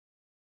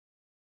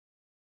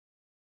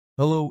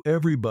Hello,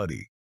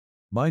 everybody.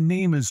 My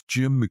name is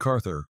Jim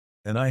MacArthur,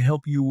 and I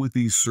help you with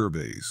these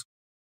surveys.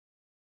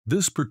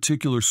 This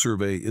particular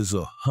survey is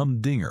a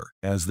humdinger,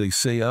 as they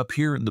say up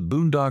here in the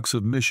boondocks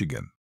of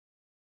Michigan,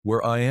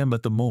 where I am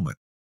at the moment.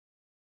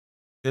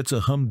 It's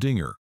a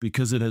humdinger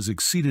because it has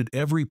exceeded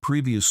every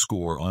previous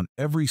score on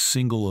every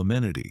single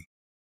amenity.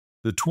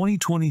 The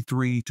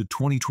 2023 to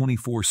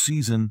 2024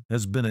 season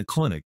has been a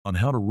clinic on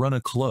how to run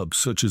a club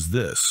such as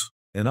this,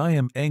 and I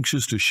am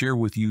anxious to share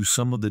with you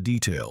some of the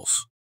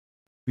details.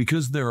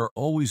 Because there are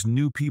always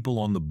new people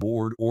on the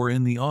board or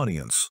in the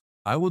audience,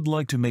 I would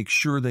like to make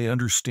sure they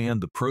understand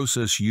the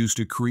process used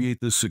to create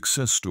this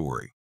success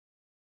story.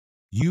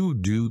 You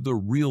do the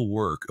real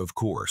work, of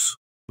course,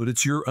 but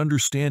it's your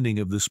understanding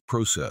of this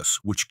process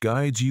which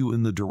guides you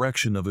in the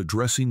direction of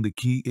addressing the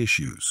key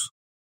issues.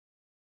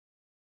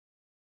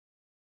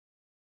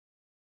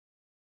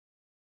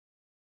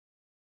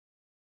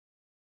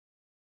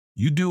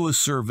 You do a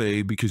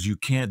survey because you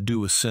can't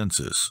do a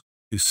census.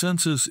 A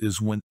census is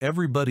when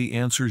everybody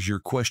answers your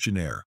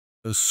questionnaire.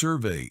 A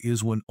survey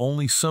is when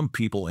only some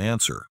people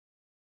answer.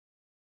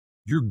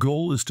 Your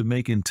goal is to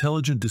make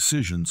intelligent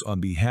decisions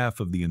on behalf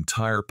of the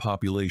entire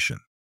population.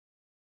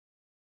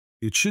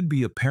 It should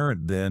be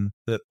apparent then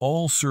that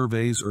all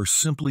surveys are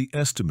simply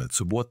estimates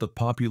of what the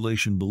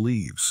population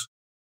believes.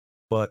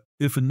 But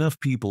if enough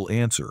people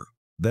answer,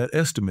 that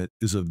estimate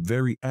is a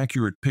very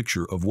accurate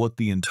picture of what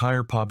the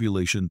entire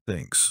population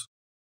thinks,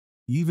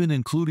 even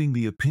including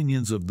the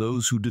opinions of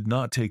those who did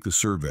not take the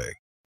survey.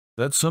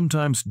 That's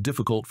sometimes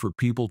difficult for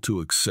people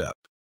to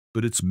accept,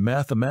 but it's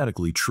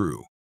mathematically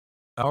true.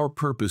 Our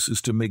purpose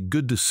is to make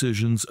good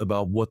decisions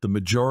about what the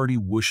majority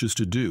wishes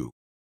to do.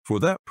 For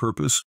that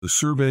purpose, the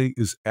survey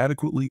is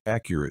adequately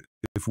accurate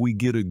if we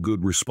get a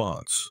good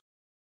response.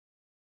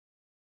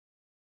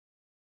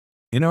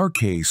 In our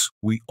case,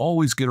 we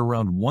always get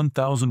around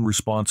 1,000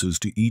 responses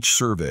to each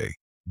survey.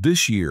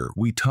 This year,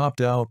 we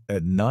topped out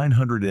at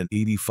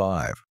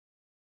 985.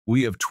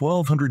 We have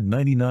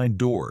 1,299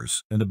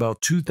 doors and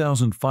about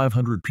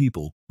 2,500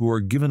 people who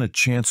are given a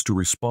chance to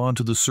respond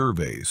to the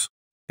surveys.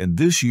 And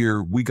this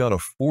year, we got a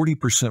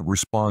 40%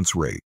 response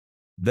rate.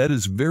 That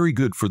is very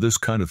good for this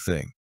kind of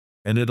thing.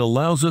 And it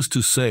allows us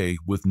to say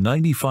with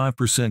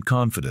 95%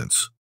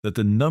 confidence that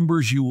the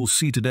numbers you will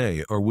see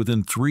today are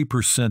within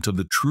 3% of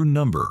the true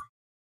number,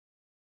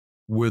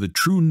 where the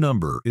true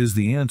number is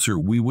the answer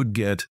we would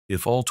get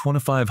if all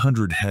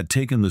 2,500 had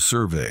taken the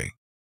survey.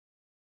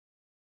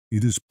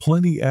 It is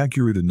plenty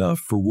accurate enough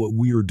for what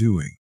we are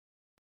doing.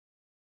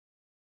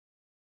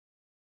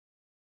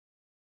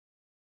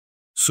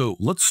 So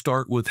let's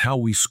start with how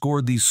we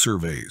scored these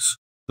surveys.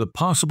 The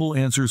possible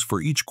answers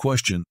for each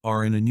question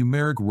are in a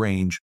numeric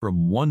range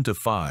from 1 to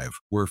 5,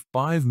 where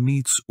 5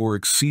 meets or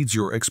exceeds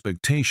your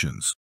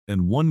expectations,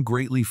 and 1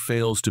 greatly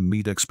fails to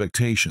meet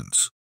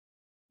expectations.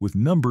 With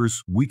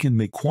numbers, we can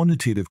make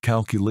quantitative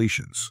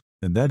calculations,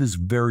 and that is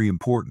very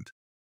important.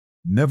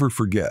 Never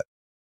forget,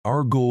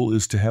 our goal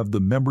is to have the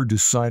member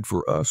decide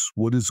for us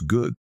what is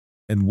good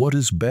and what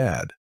is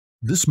bad.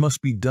 This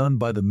must be done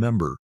by the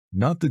member,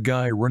 not the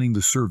guy running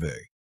the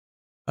survey.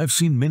 I've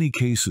seen many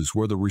cases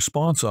where the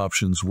response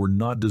options were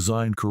not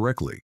designed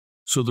correctly,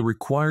 so the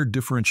required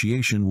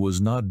differentiation was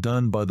not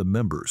done by the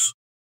members.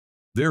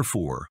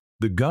 Therefore,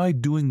 the guy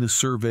doing the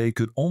survey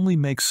could only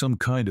make some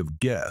kind of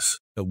guess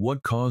at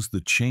what caused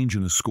the change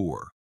in a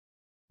score.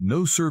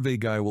 No survey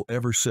guy will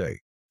ever say,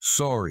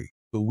 "Sorry,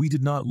 but we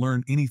did not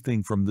learn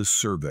anything from this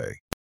survey."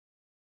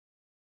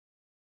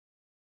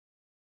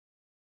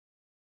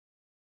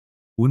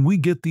 When we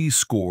get these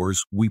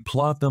scores, we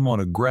plot them on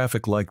a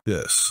graphic like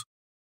this.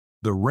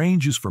 The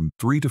range is from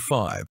 3 to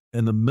 5,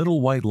 and the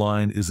middle white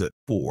line is at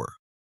 4.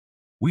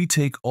 We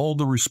take all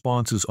the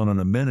responses on an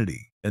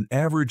amenity and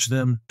average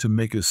them to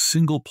make a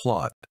single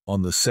plot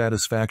on the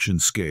satisfaction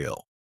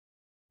scale.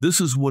 This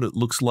is what it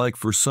looks like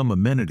for some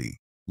amenity,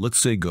 let's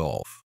say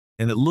golf,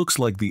 and it looks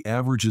like the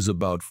average is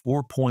about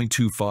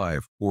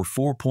 4.25 or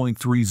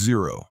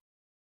 4.30.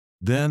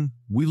 Then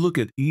we look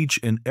at each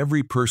and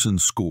every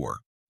person's score,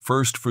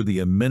 first for the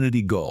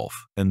amenity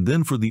golf, and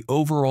then for the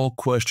overall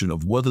question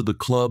of whether the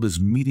club is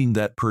meeting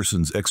that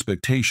person's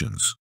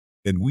expectations,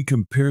 and we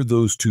compare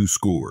those two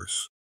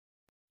scores.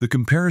 The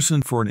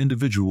comparison for an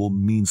individual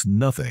means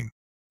nothing,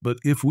 but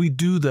if we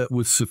do that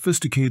with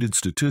sophisticated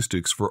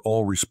statistics for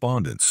all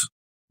respondents,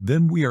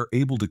 then we are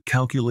able to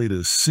calculate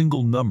a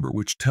single number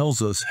which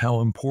tells us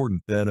how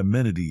important that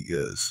amenity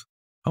is,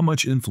 how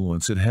much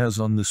influence it has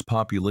on this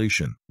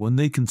population when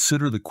they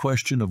consider the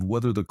question of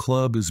whether the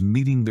club is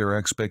meeting their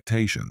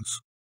expectations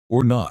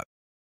or not.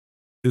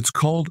 It's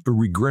called a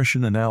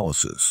regression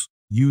analysis,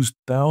 used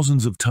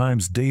thousands of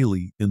times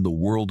daily in the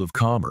world of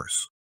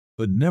commerce,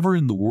 but never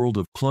in the world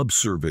of club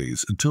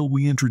surveys until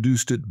we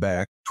introduced it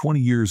back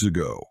 20 years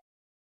ago.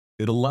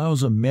 It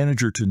allows a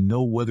manager to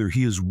know whether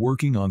he is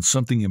working on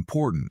something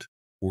important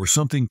or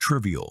something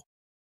trivial.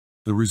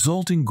 The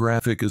resulting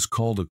graphic is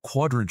called a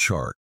quadrant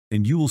chart,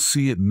 and you will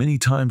see it many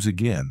times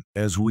again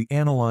as we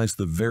analyze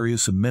the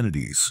various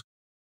amenities.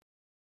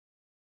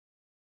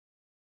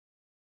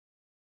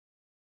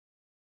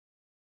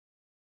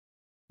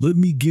 Let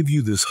me give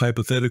you this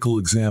hypothetical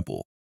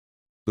example.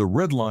 The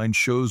red line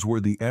shows where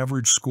the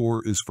average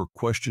score is for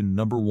question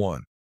number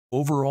 1,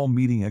 overall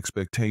meeting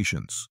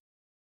expectations.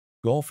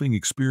 Golfing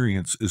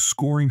experience is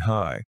scoring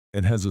high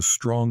and has a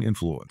strong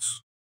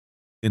influence.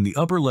 In the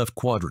upper left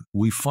quadrant,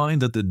 we find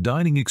that the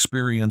dining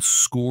experience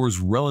scores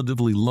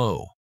relatively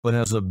low, but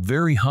has a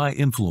very high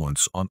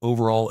influence on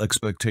overall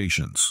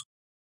expectations.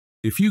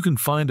 If you can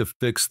find a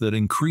fix that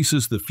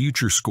increases the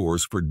future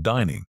scores for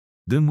dining,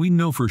 then we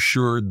know for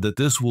sure that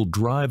this will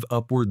drive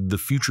upward the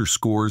future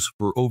scores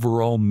for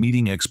overall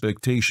meeting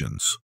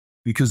expectations,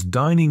 because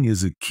dining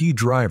is a key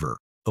driver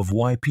of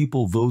why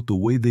people vote the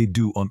way they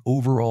do on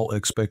overall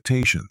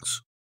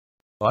expectations.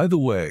 By the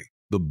way,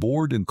 the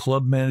board and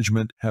club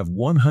management have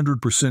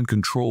 100%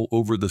 control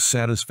over the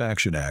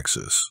satisfaction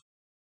axis.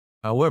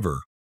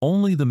 However,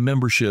 only the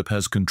membership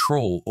has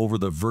control over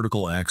the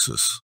vertical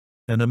axis.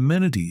 An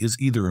amenity is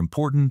either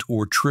important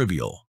or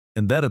trivial,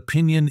 and that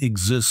opinion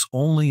exists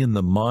only in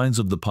the minds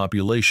of the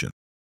population.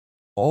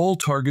 All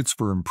targets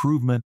for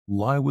improvement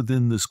lie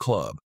within this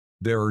club.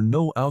 There are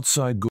no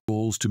outside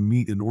goals to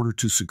meet in order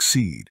to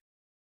succeed.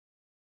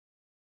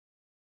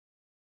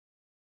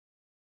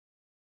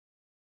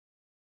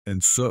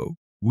 And so,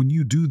 when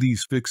you do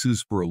these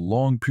fixes for a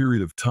long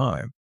period of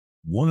time,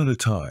 one at a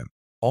time,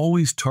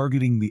 always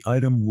targeting the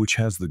item which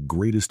has the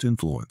greatest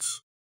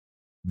influence,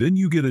 then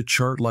you get a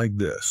chart like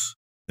this,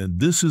 and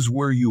this is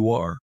where you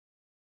are.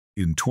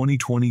 In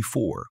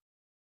 2024,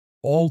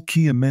 all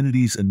key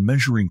amenities and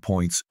measuring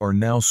points are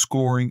now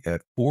scoring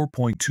at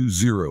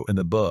 4.20 and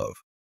above,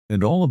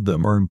 and all of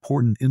them are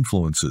important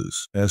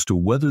influences as to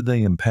whether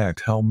they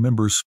impact how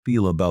members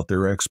feel about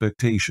their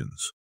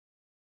expectations.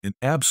 An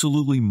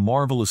absolutely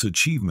marvelous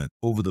achievement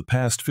over the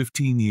past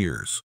 15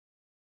 years.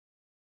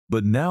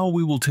 But now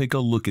we will take a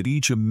look at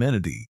each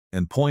amenity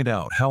and point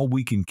out how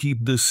we can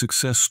keep this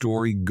success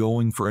story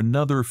going for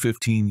another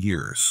 15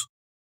 years.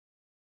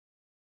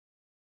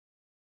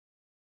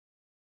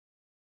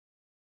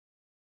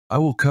 I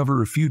will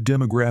cover a few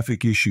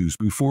demographic issues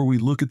before we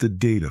look at the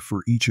data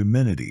for each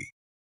amenity.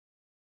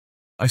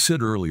 I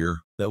said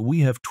earlier that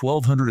we have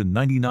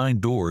 1,299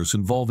 doors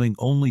involving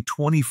only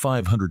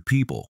 2,500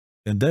 people,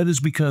 and that is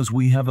because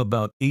we have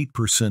about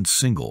 8%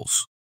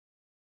 singles.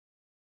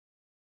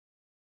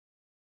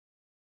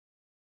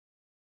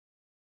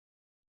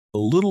 A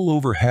little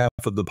over half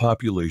of the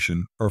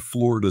population are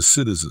Florida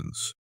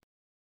citizens.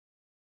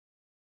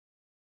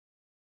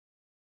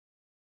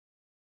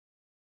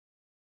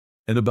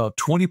 And about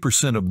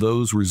 20% of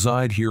those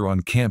reside here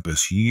on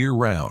campus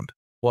year-round,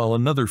 while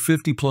another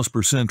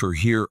 50+% are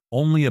here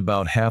only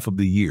about half of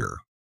the year,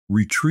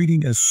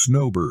 retreating as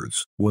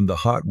snowbirds when the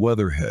hot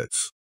weather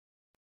hits.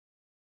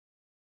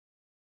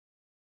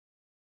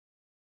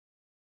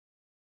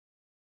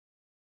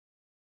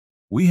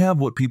 We have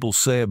what people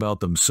say about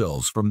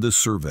themselves from this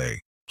survey,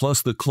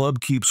 plus the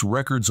club keeps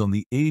records on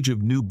the age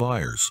of new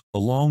buyers,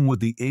 along with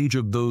the age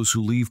of those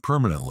who leave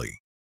permanently.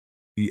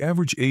 The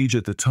average age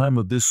at the time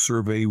of this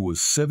survey was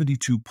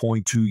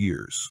 72.2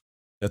 years.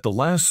 At the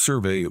last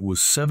survey, it was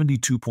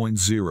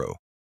 72.0.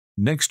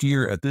 Next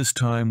year at this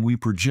time, we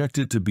project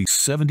it to be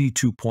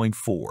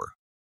 72.4.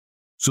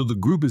 So the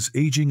group is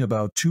aging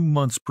about 2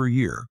 months per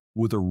year,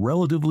 with a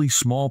relatively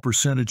small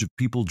percentage of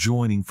people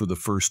joining for the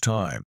first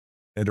time,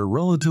 and a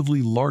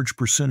relatively large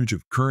percentage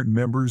of current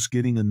members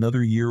getting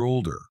another year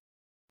older.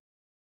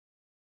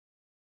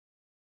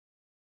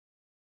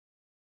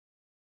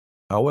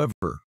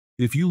 However,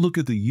 if you look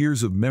at the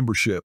years of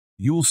membership,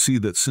 you'll see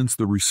that since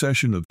the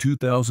recession of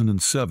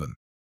 2007,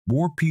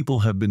 more people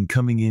have been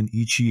coming in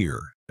each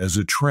year as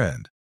a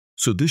trend,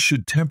 so this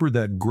should temper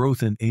that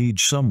growth in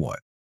age somewhat.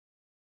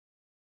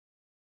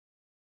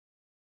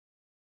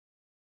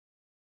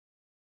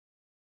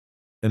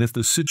 And if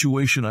the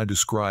situation I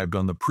described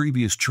on the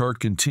previous chart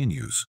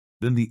continues,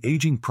 then the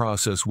aging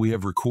process we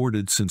have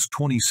recorded since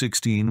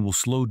 2016 will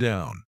slow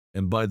down,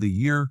 and by the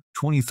year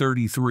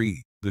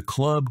 2033, the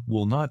club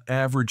will not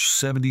average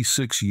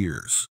 76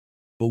 years,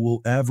 but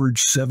will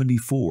average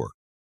 74.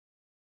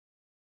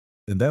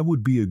 And that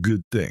would be a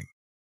good thing.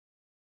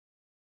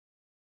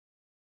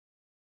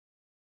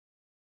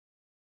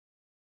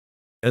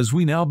 As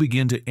we now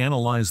begin to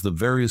analyze the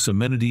various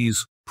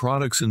amenities,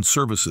 products, and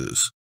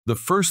services, the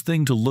first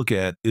thing to look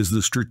at is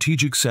the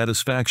Strategic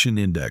Satisfaction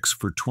Index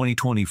for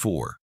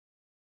 2024.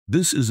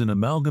 This is an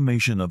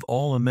amalgamation of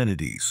all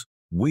amenities,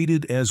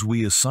 weighted as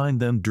we assigned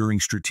them during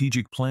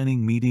strategic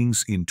planning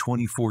meetings in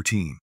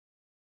 2014.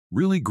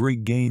 Really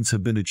great gains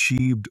have been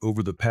achieved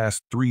over the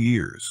past 3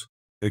 years,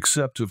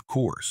 except, of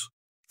course,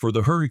 for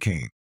the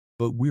hurricane,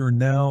 but we are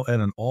now at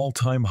an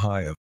all-time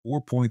high of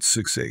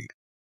 4.68.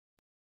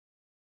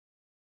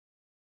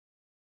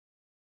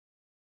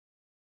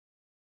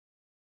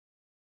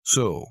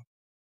 So,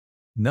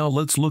 now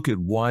let's look at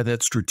why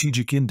that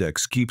strategic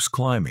index keeps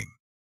climbing.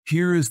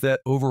 Here is that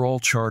overall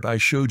chart I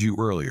showed you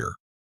earlier.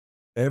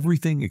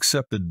 Everything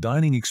except the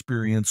dining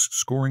experience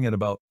scoring at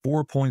about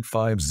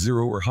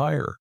 4.50 or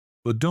higher.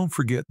 But don't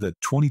forget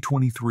that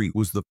 2023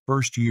 was the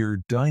first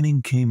year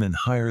dining came in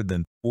higher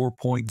than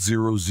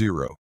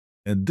 4.00.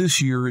 and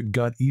this year it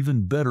got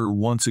even better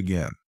once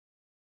again.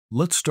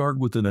 Let's start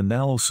with an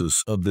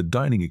analysis of the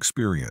dining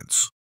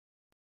experience.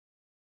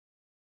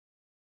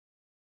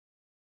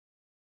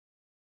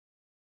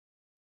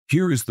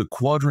 Here is the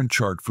quadrant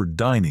chart for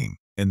dining,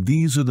 and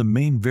these are the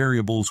main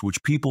variables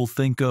which people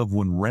think of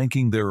when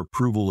ranking their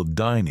approval of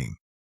dining.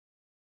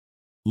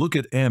 Look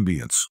at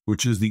ambience,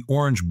 which is the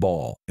orange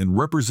ball, and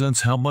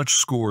represents how much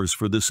scores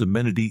for this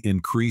amenity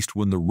increased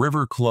when the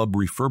River Club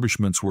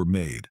refurbishments were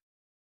made.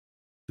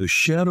 The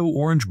shadow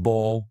orange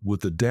ball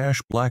with the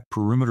dashed black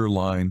perimeter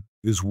line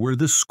is where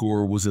this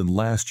score was in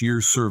last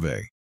year's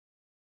survey.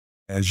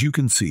 As you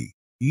can see,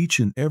 each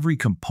and every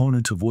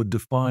component of what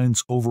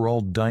defines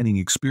overall dining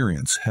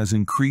experience has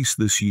increased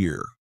this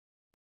year.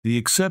 The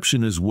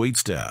exception is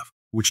waitstaff,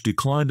 which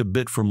declined a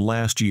bit from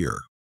last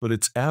year, but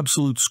its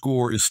absolute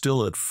score is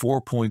still at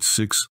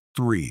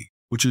 4.63,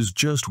 which is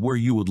just where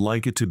you would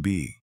like it to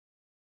be.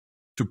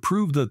 To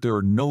prove that there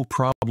are no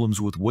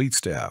problems with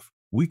waitstaff,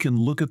 we can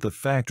look at the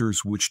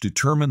factors which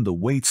determine the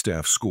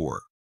waitstaff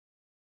score.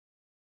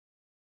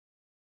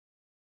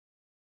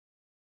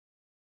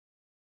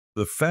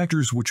 The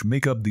factors which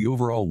make up the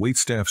overall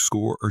waitstaff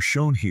score are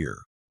shown here,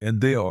 and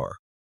they are,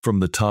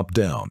 from the top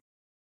down.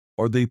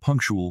 Are they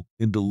punctual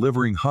in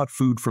delivering hot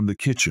food from the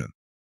kitchen?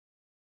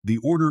 The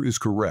order is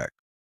correct,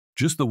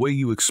 just the way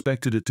you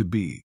expected it to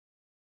be.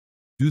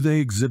 Do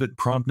they exhibit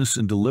promptness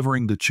in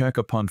delivering the check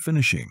upon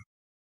finishing?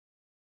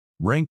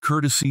 Rank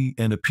courtesy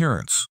and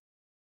appearance.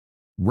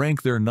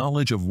 Rank their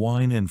knowledge of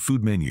wine and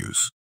food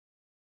menus.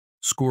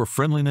 Score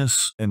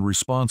friendliness and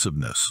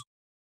responsiveness.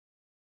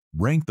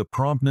 Rank the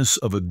promptness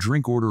of a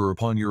drink order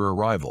upon your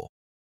arrival.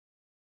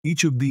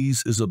 Each of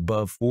these is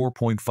above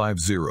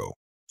 4.50,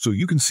 so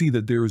you can see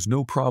that there is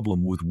no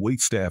problem with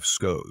waitstaff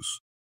scores.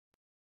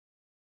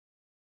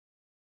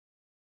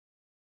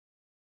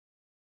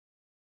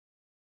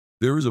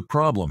 There is a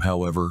problem,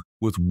 however,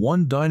 with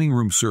one dining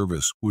room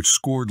service which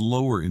scored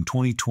lower in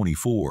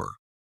 2024,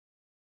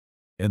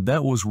 and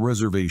that was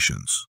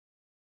reservations.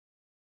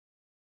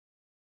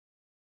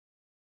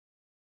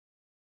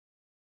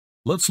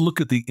 Let's look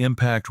at the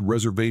impact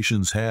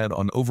reservations had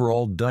on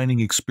overall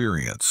dining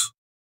experience.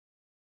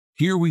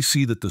 Here we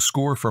see that the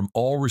score from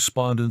all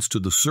respondents to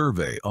the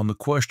survey on the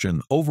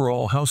question,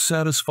 overall, how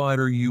satisfied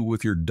are you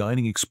with your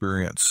dining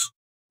experience,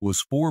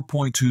 was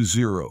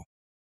 4.20.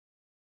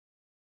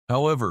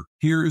 However,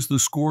 here is the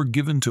score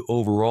given to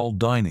overall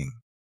dining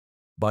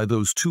by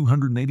those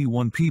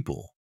 281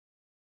 people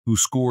who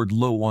scored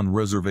low on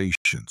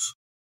reservations.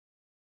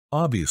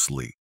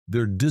 Obviously,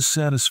 their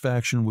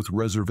dissatisfaction with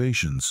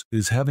reservations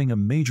is having a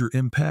major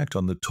impact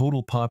on the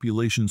total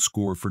population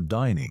score for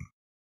dining.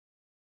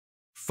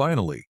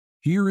 Finally,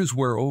 here is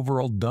where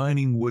overall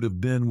dining would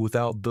have been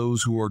without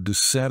those who are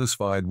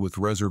dissatisfied with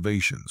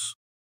reservations.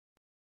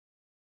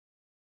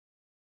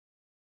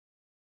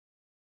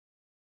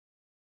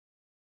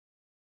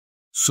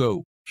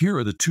 So, here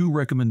are the two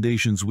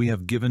recommendations we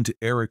have given to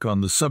Eric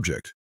on the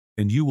subject,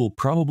 and you will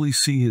probably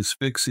see his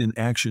fix in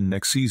action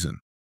next season.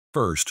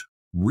 First,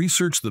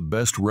 research the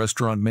best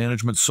restaurant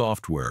management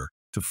software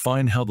to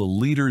find how the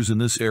leaders in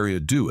this area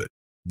do it.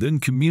 Then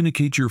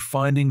communicate your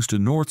findings to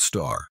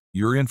Northstar,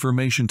 your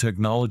information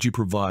technology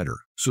provider,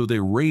 so they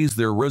raise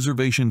their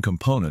reservation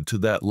component to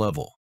that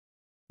level.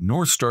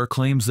 Northstar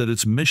claims that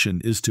its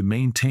mission is to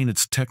maintain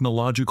its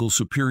technological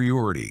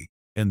superiority,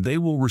 and they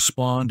will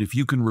respond if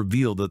you can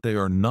reveal that they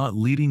are not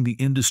leading the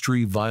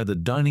industry via the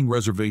dining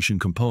reservation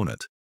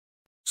component.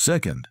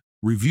 Second,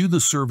 review the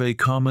survey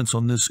comments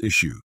on this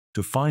issue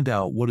to find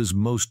out what is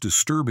most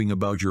disturbing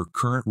about your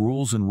current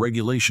rules and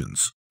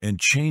regulations, and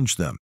change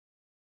them.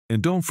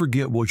 And don't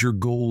forget what your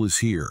goal is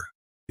here.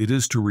 It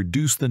is to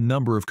reduce the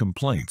number of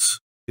complaints.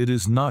 It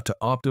is not to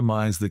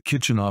optimize the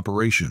kitchen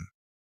operation.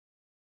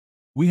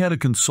 We had a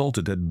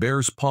consultant at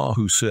Bear's Paw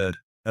who said,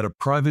 at a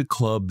private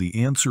club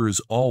the answer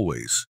is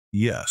always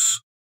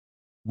yes.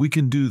 We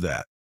can do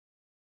that.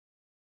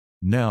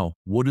 Now,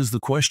 what is the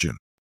question?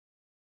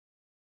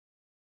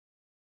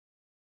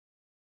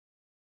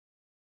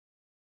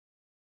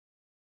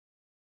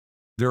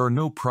 There are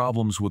no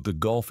problems with the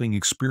golfing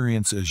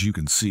experience, as you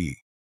can see.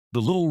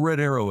 The little red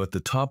arrow at the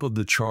top of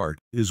the chart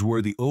is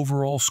where the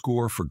overall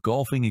score for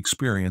golfing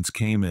experience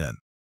came in.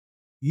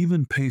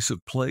 Even pace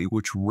of play,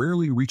 which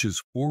rarely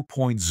reaches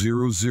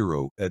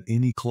 4.00 at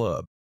any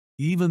club,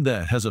 even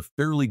that has a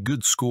fairly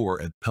good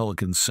score at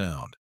Pelican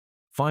Sound.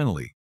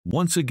 Finally,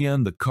 once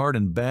again the cart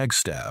and bag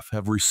staff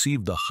have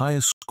received the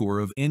highest score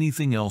of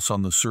anything else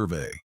on the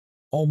survey,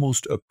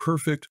 almost a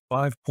perfect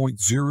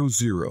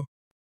 5.00.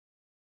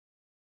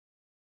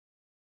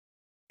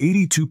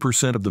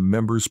 82% of the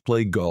members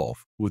play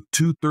golf, with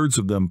 2/3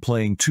 of them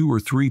playing 2 or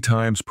 3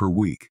 times per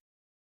week.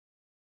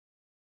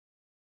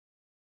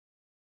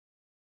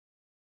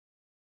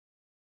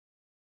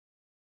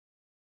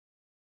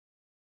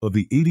 Of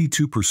the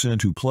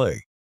 82% who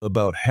play,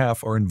 about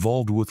half are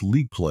involved with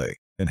league play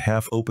and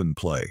half open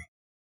play.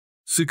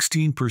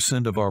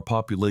 16% of our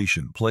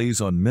population plays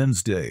on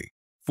Men's Day.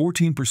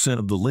 14%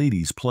 of the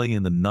ladies play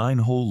in the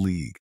 9-hole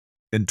league.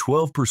 and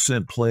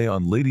 12% play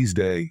on Ladies'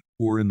 Day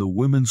or in the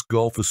Women's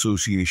Golf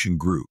Association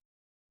group.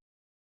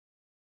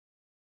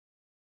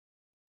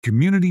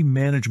 Community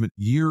management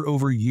year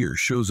over year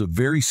shows a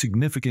very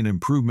significant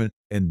improvement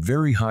and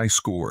very high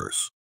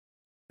scores.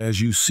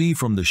 As you see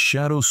from the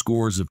shadow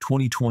scores of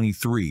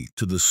 2023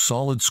 to the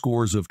solid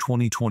scores of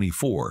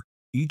 2024,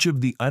 each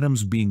of the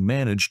items being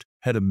managed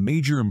had a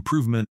major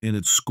improvement in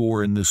its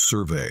score in this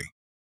survey.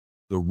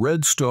 The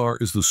red star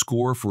is the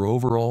score for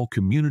overall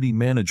community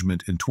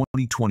management in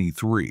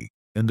 2023,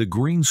 and the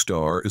green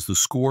star is the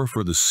score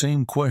for the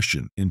same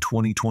question in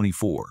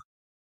 2024.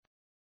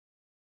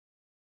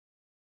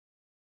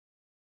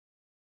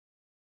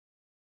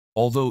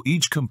 Although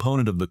each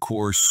component of the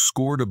course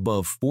scored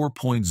above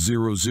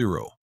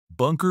 4.00,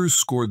 bunkers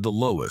scored the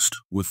lowest,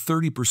 with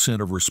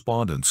 30% of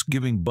respondents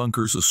giving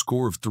bunkers a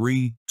score of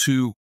 3,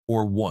 2,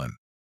 or 1.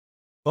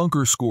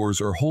 Bunker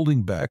scores are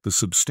holding back the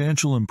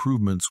substantial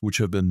improvements which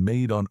have been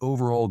made on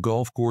overall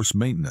golf course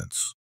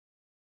maintenance.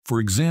 For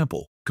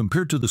example,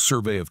 compared to the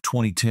survey of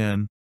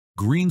 2010,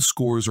 green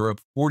scores are up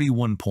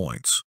 41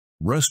 points,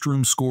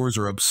 restroom scores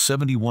are up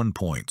 71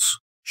 points,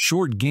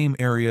 short game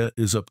area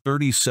is up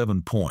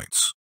 37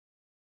 points.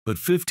 But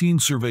 15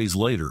 surveys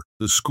later,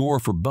 the score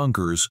for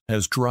bunkers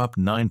has dropped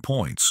 9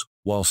 points,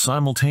 while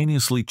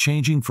simultaneously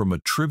changing from a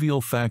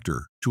trivial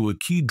factor to a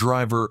key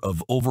driver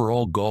of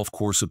overall golf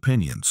course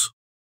opinions.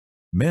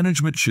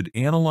 Management should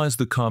analyze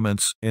the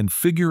comments and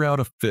figure out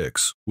a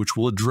fix which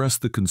will address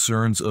the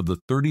concerns of the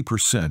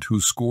 30%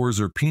 whose scores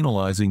are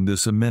penalizing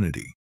this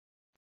amenity.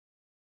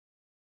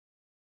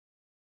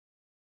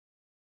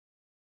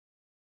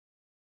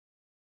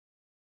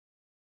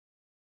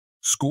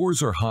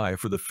 Scores are high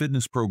for the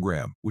fitness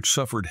program, which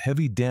suffered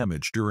heavy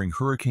damage during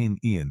Hurricane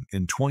Ian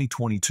in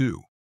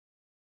 2022.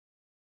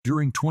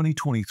 During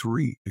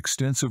 2023,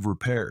 extensive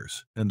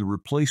repairs and the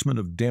replacement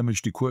of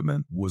damaged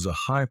equipment was a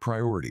high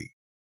priority.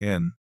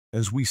 And,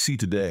 as we see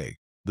today,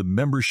 the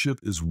membership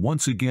is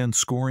once again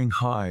scoring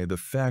high the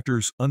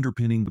factors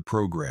underpinning the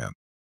program.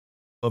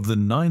 Of the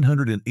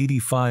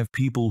 985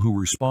 people who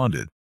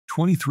responded,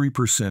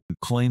 23%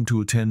 claimed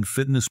to attend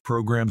fitness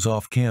programs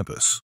off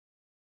campus.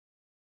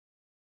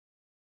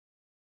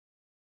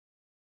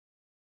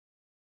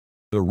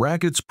 The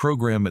Rackets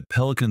program at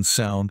Pelican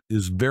Sound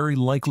is very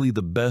likely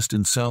the best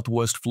in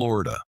Southwest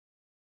Florida.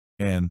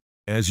 And,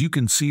 as you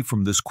can see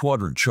from this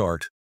quadrant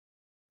chart,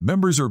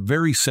 members are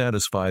very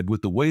satisfied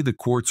with the way the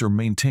courts are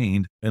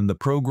maintained and the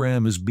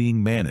program is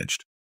being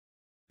managed.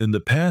 In the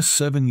past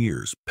 7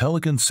 years,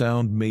 Pelican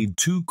Sound made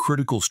 2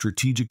 critical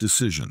strategic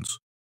decisions.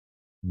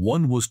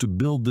 One was to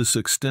build this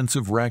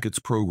extensive Rackets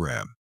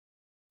program.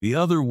 The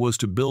other was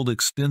to build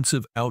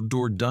extensive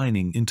outdoor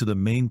dining into the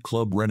main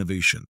club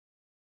renovation.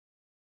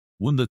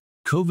 When the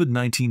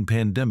COVID-19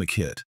 pandemic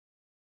hit,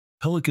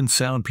 Pelican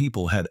Sound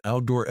people had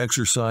outdoor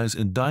exercise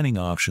and dining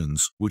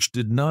options which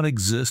did not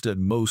exist at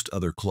most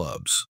other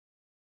clubs.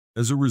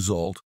 As a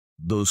result,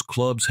 those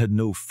clubs had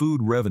no food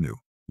revenue,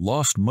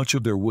 lost much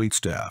of their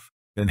waitstaff,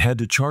 and had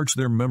to charge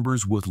their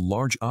members with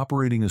large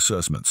operating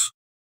assessments.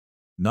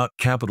 Not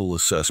capital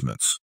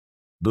assessments.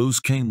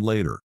 Those came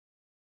later.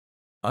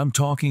 I'm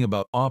talking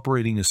about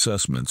operating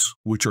assessments,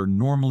 which are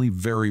normally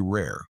very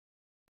rare.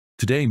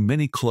 Today,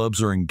 many clubs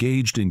are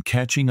engaged in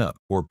catching up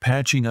or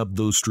patching up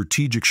those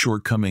strategic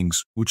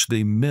shortcomings which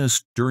they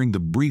missed during the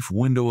brief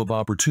window of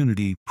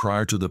opportunity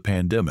prior to the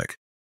pandemic.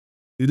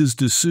 It is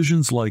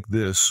decisions like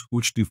this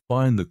which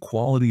define the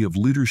quality of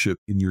leadership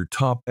in your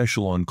top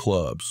echelon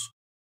clubs.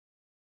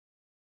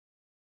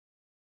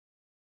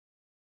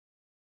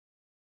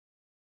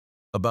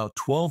 About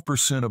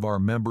 12% of our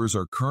members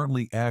are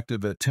currently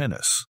active at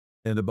tennis,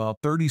 and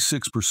about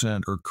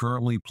 36% are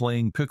currently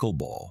playing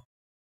pickleball.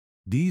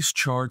 These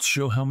charts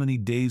show how many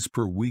days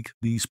per week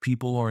these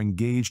people are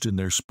engaged in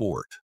their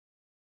sport.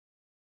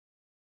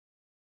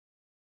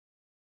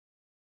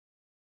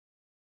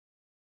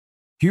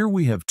 Here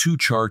we have 2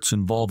 charts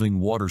involving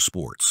water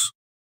sports.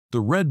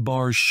 The red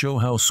bars show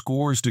how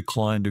scores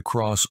declined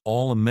across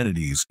all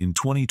amenities in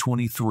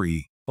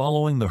 2023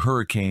 following the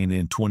hurricane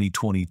in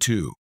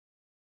 2022.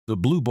 The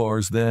blue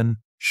bars then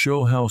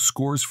show how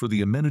scores for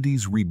the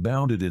amenities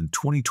rebounded in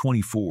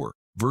 2024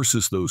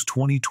 versus those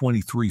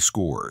 2023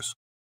 scores.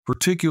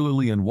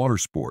 Particularly in water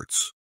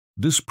sports,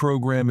 this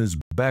program is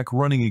back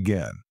running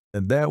again,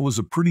 and that was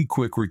a pretty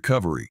quick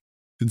recovery,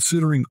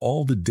 considering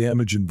all the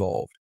damage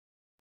involved.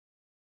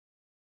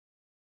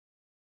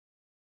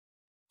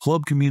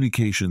 Club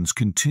communications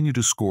continue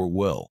to score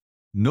well.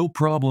 No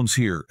problems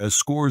here as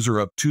scores are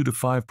up 2 to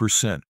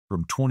 5%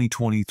 from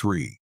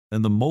 2023,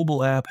 and the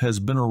mobile app has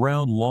been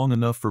around long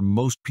enough for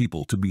most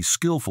people to be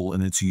skillful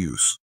in its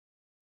use.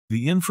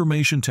 The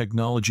Information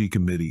Technology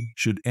Committee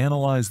should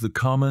analyze the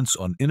comments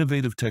on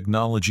innovative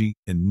technology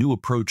and new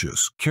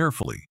approaches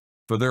carefully,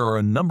 for there are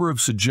a number of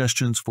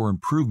suggestions for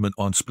improvement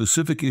on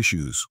specific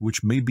issues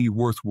which may be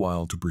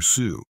worthwhile to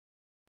pursue.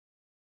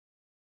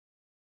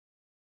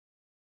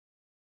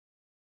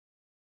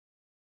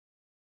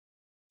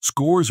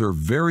 Scores are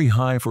very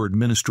high for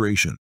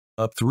administration,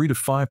 up 3 to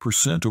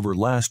 5% over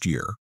last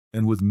year,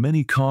 and with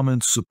many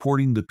comments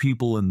supporting the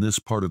people in this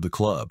part of the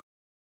club.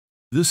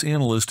 This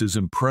analyst is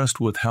impressed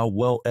with how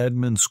well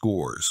admin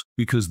scores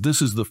because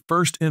this is the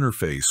first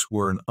interface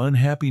where an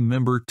unhappy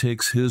member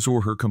takes his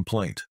or her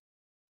complaint.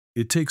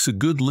 It takes a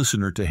good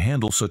listener to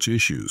handle such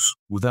issues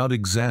without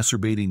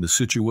exacerbating the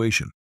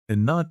situation,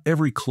 and not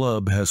every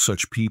club has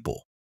such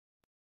people.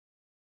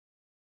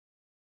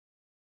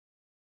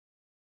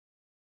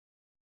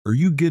 Are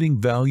you getting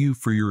value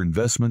for your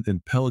investment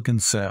in Pelican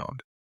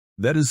Sound?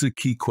 That is a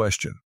key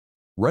question.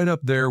 Right up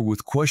there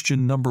with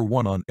question number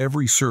 1 on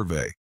every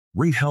survey.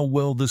 Rate how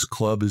well this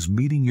club is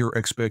meeting your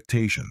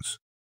expectations.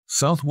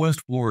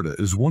 Southwest Florida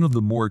is one of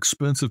the more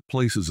expensive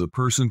places a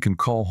person can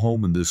call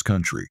home in this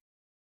country.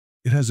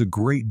 It has a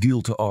great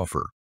deal to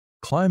offer,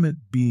 climate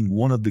being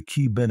one of the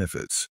key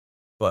benefits.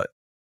 But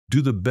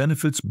do the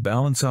benefits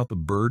balance out the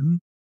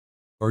burden?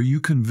 Are you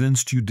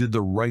convinced you did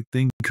the right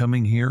thing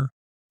coming here?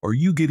 Are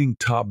you getting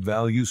top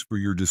values for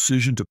your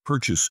decision to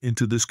purchase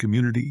into this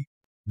community?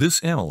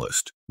 This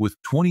analyst,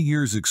 with 20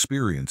 years'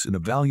 experience in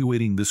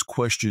evaluating this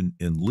question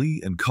in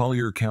Lee and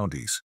Collier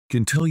counties,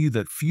 can tell you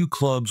that few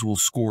clubs will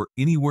score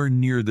anywhere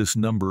near this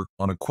number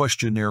on a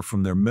questionnaire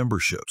from their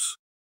memberships.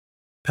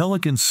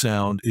 Pelican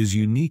Sound is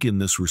unique in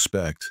this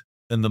respect,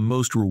 and the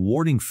most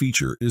rewarding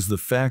feature is the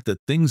fact that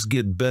things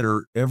get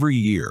better every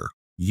year,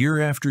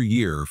 year after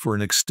year for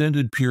an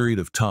extended period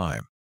of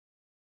time.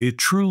 It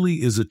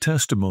truly is a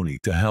testimony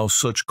to how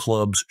such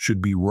clubs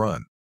should be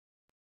run.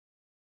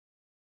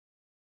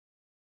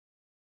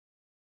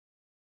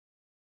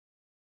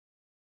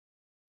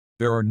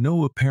 There are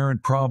no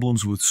apparent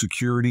problems with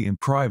security and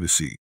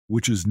privacy,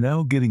 which is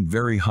now getting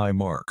very high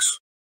marks.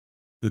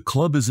 The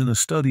club is in a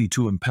study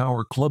to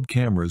empower club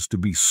cameras to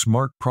be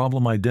smart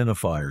problem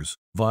identifiers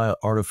via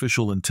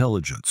artificial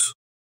intelligence.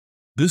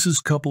 This is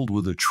coupled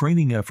with a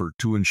training effort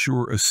to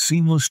ensure a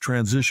seamless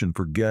transition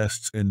for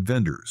guests and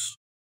vendors.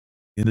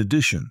 In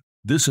addition,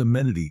 this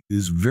amenity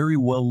is very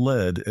well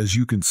led, as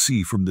you can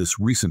see from this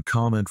recent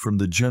comment from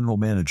the general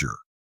manager.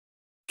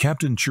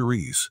 Captain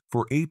Cherise,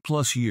 for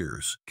 8+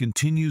 years,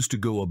 continues to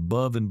go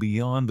above and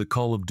beyond the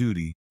call of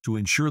duty to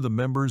ensure the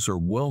members are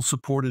well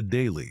supported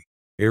daily.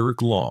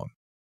 Eric Long.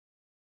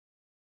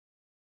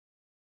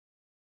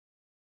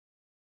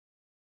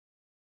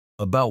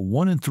 About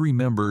 1 in 3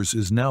 members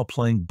is now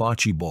playing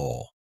bocce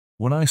ball.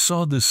 When I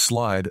saw this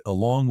slide,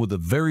 along with a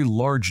very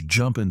large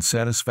jump in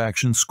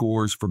satisfaction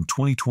scores from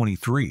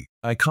 2023,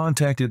 I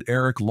contacted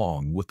Eric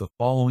Long with the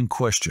following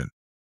question.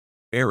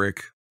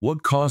 Eric,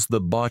 what caused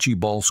the bocce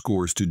ball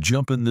scores to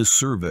jump in this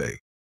survey?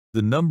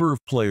 The number of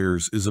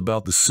players is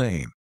about the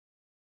same.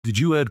 Did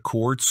you add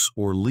courts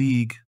or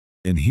league?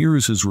 And here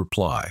is his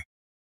reply.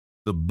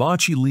 The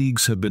bocce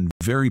leagues have been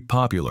very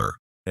popular,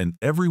 and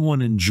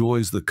everyone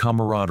enjoys the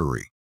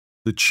camaraderie.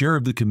 The chair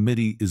of the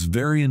committee is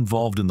very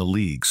involved in the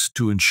leagues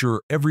to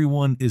ensure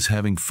everyone is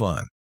having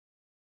fun.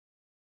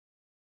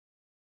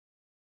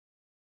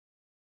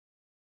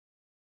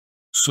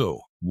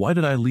 So, why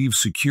did I leave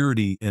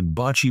security and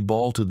bocce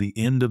ball to the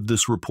end of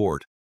this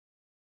report?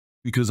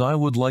 Because I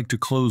would like to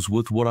close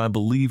with what I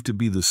believe to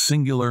be the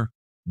singular,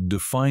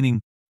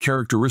 defining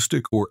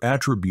characteristic or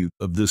attribute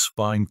of this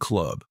fine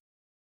club.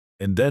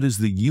 And that is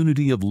the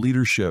unity of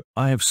leadership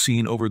I have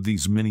seen over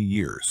these many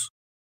years.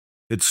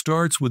 It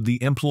starts with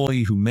the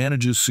employee who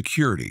manages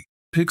security,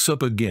 picks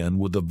up again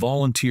with a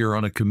volunteer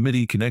on a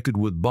committee connected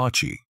with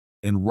bocce,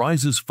 and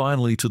rises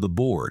finally to the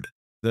board,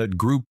 that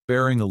group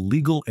bearing a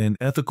legal and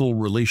ethical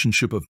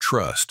relationship of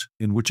trust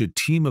in which a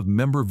team of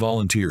member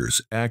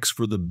volunteers acts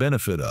for the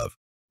benefit of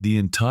the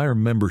entire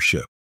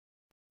membership.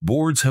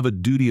 Boards have a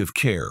duty of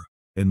care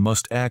and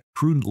must act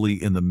prudently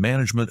in the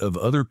management of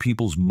other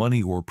people's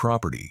money or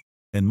property,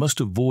 and must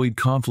avoid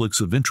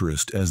conflicts of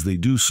interest as they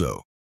do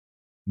so.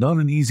 Not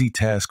an easy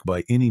task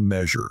by any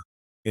measure,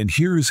 and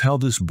here is how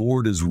this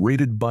board is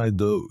rated by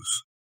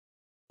those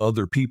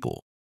other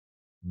people,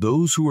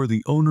 those who are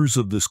the owners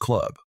of this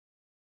club.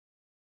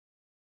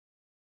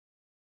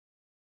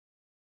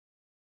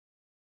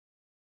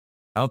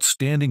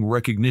 Outstanding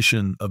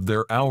recognition of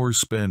their hours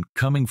spent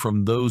coming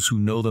from those who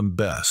know them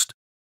best.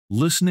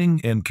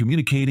 Listening and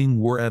communicating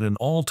were at an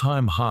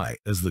all-time high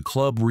as the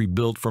club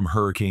rebuilt from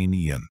Hurricane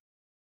Ian.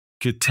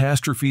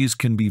 Catastrophes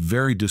can be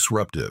very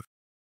disruptive.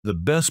 The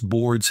best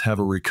boards have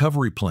a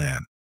recovery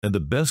plan, and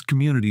the best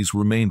communities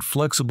remain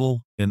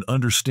flexible and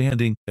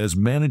understanding as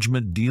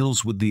management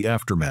deals with the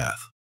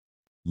aftermath.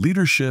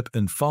 Leadership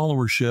and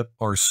followership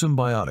are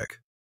symbiotic.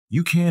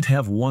 You can't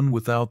have one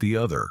without the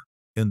other,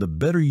 and the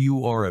better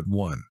you are at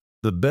one,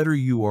 the better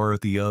you are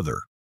at the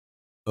other.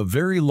 A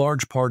very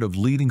large part of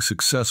leading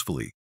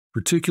successfully,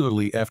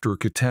 particularly after a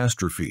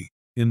catastrophe,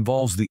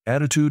 involves the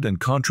attitude and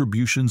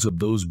contributions of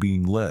those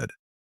being led.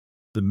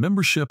 The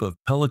membership of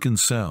Pelican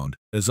Sound,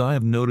 as I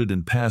have noted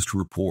in past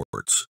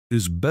reports,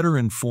 is better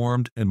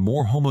informed and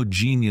more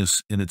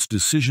homogeneous in its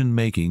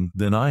decision-making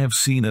than I have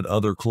seen at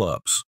other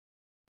clubs.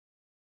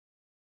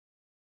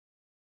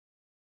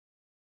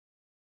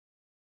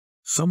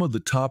 Some of the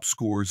top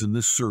scores in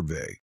this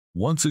survey,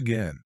 once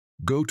again,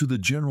 go to the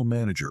general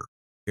manager,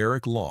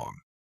 Eric Long.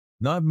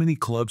 Not many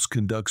clubs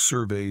conduct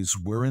surveys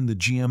wherein the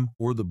GM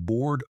or the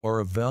board are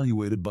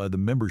evaluated by the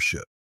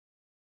membership.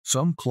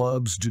 Some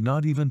clubs do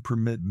not even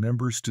permit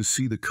members to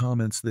see the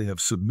comments they have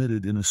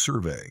submitted in a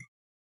survey.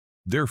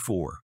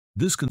 Therefore,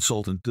 this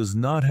consultant does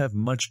not have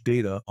much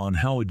data on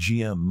how a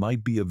GM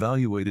might be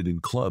evaluated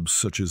in clubs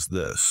such as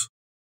this.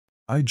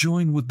 I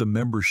join with the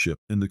membership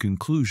in the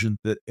conclusion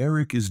that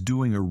Eric is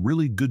doing a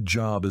really good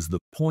job as the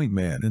point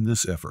man in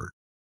this effort.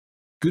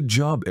 Good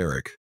job,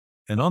 Eric.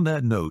 And on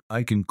that note,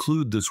 I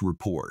conclude this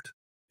report.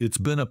 It's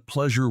been a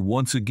pleasure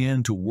once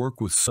again to work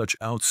with such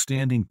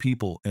outstanding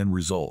people and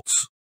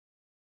results.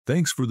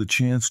 Thanks for the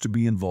chance to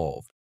be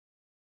involved.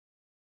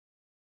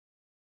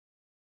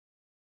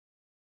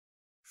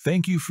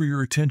 Thank you for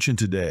your attention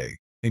today,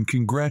 and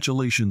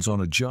congratulations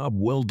on a job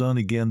well done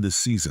again this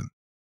season.